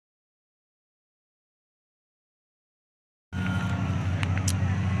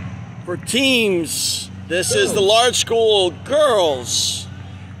For teams, this is the large school girls.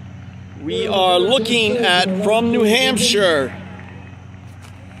 We are looking at from New Hampshire.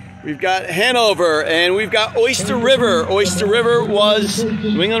 We've got Hanover and we've got Oyster River. Oyster River was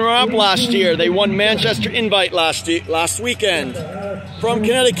New England runner-up last year. They won Manchester Invite last weekend. From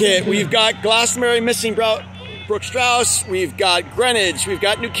Connecticut, we've got Glastonbury Missing Brooke Strauss. We've got Greenwich. We've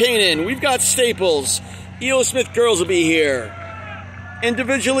got New Canaan. We've got Staples. E.O. Smith girls will be here.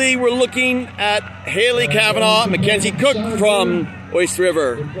 Individually, we're looking at Haley Kavanaugh, Mackenzie Cook from Oyster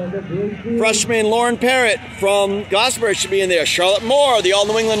River. Freshman Lauren Parrott from Glastonbury should be in there. Charlotte Moore, the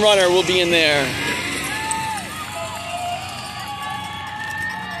All-New England runner, will be in there.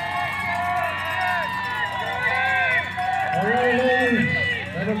 All right, ladies,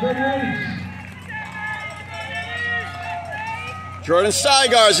 have a good race. Jordan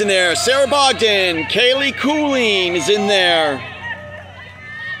Steigar's in there. Sarah Bogdan. Kaylee Cooling is in there.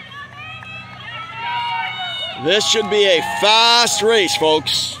 This should be a fast race,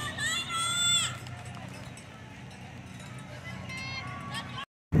 folks.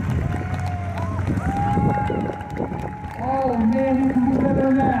 Oh, man, you can do better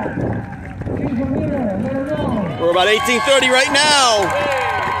than that. She's a winner. Let her know. We're about 18:30 right now.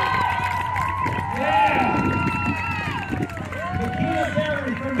 Yeah.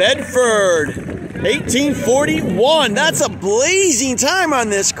 Bedford, 18:41. That's a blazing time on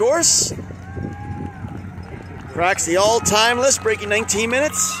this course. Cracks the all-time list, breaking 19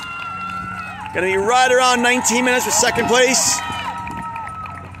 minutes. Gonna be right around 19 minutes for second place.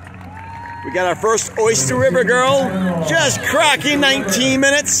 We got our first Oyster River girl, just cracking 19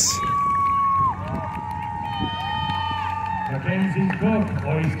 minutes. Mackenzie Cook,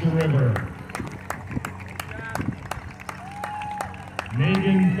 Oyster River.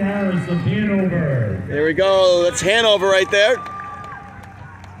 Megan Farris of Hanover. There we go, that's Hanover right there.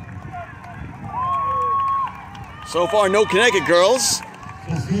 So far, no Connecticut girls.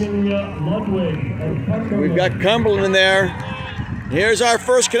 Cecilia Ludwig of Cumberland. We've got Cumberland in there. Here's our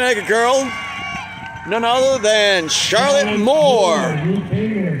first Connecticut girl. None other than Charlotte Moore.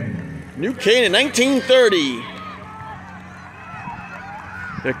 New Canaan, 1930.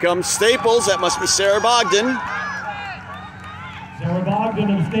 Here comes Staples. That must be Sarah Bogdan. Sarah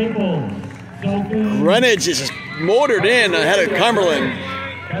Bogdan of Staples. Sophie. Greenwich is motored in ahead of Cumberland.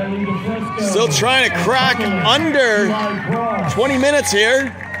 Still trying to crack under 20 minutes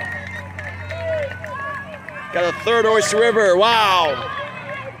here. Got a third Oyster River. Wow.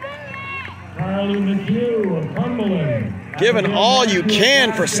 Carly McHugh of Cumberland. Giving all you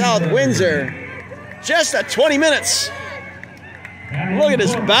can for South Windsor. Just at 20 minutes. Look at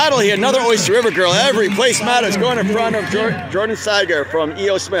this battle here. Another Oyster River girl. Every place matters. Going in front of Jordan Steigar from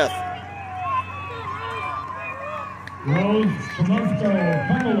E.O. Smith. Rose Tomusco of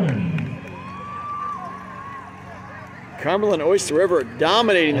Cumberland. Cumberland Oyster River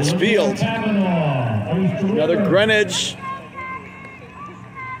dominating this field. Another Greenwich.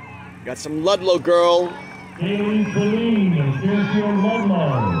 Got some Ludlow girl. Kaylee Colleen of Fairfield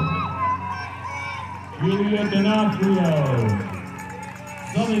Ludlow. Julia Donofrio.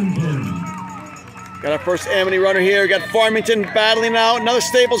 Southington. Got our first Amity runner here. Got Farmington battling out. Another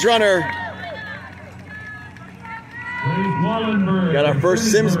Staples runner. Got our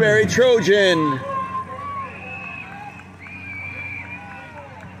first Simsbury Trojan.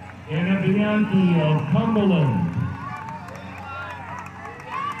 Anna Bianchi of Cumberland.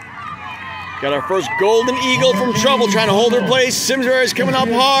 Got our first Golden Eagle from Trouble trying to hold her place. Simsbury is coming up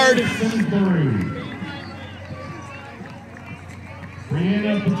hard.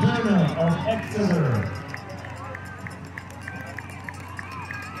 Brianna Paterna of Exeter.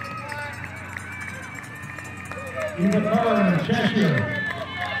 Eva Curran of Cheshire.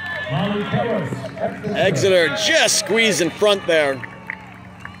 Molly Pellis, Exeter just squeezed in front there.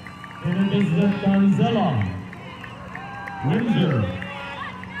 Elizabeth Gonzella, Windsor.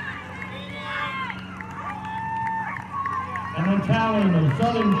 Emma Talon of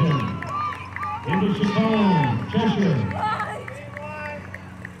Southington. Ava Chacon, Cheshire.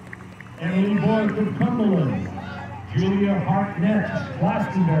 Emily Bork of Cumberland. Julia Hartnett,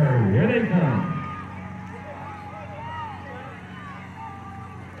 Glastonbury. Here they come.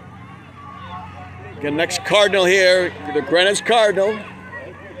 Got next Cardinal here, the Greenwich Cardinal.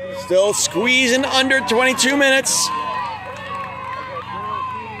 Still squeezing under 22 minutes.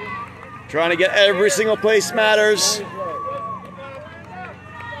 Trying to get every single place matters.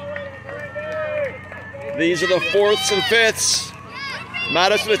 These are the fourths and fifths.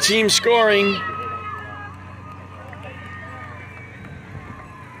 Matters for the team scoring.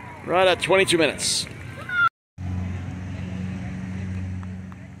 Right at 22 minutes.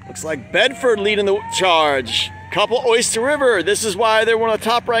 Looks like Bedford leading the charge. Couple Oyster River. This is why they're one of the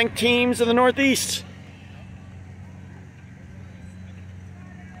top-ranked teams in the Northeast.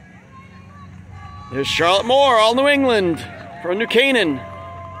 There's Charlotte Moore, all New England, from New Canaan.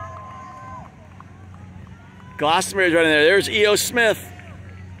 Glastonbury's right in there. There's E.O. Smith.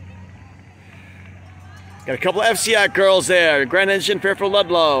 Got a couple of FCAT girls there. Greenwich and Fairfield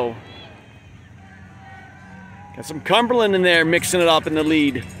Ludlow. Got some Cumberland in there mixing it up in the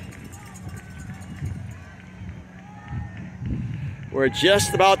lead. We're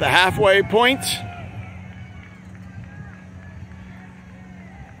just about the halfway point.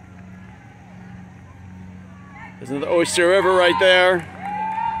 There's another Oyster River right there.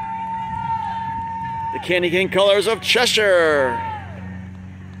 The Candy Cane colors of Cheshire.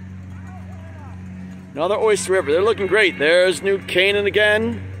 Another Oyster River. They're looking great. There's New Canaan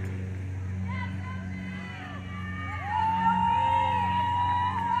again.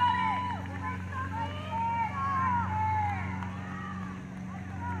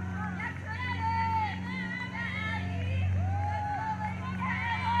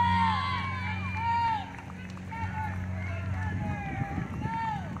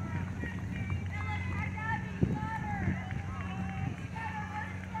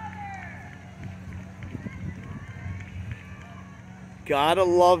 Gotta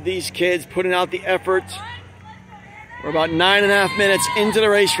love these kids putting out the effort. We're about 9.5 minutes into the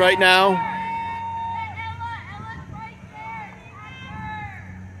race right now.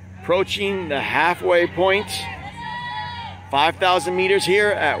 Approaching the halfway point. 5,000 meters here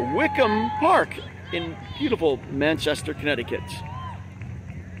at Wickham Park in beautiful Manchester, Connecticut.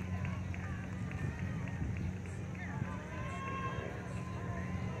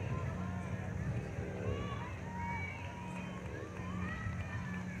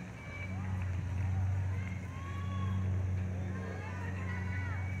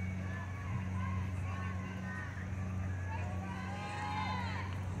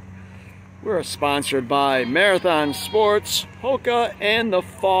 We're sponsored by Marathon Sports, Hoka, and the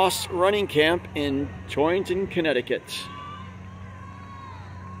Foss Running Camp in Torrington, Connecticut.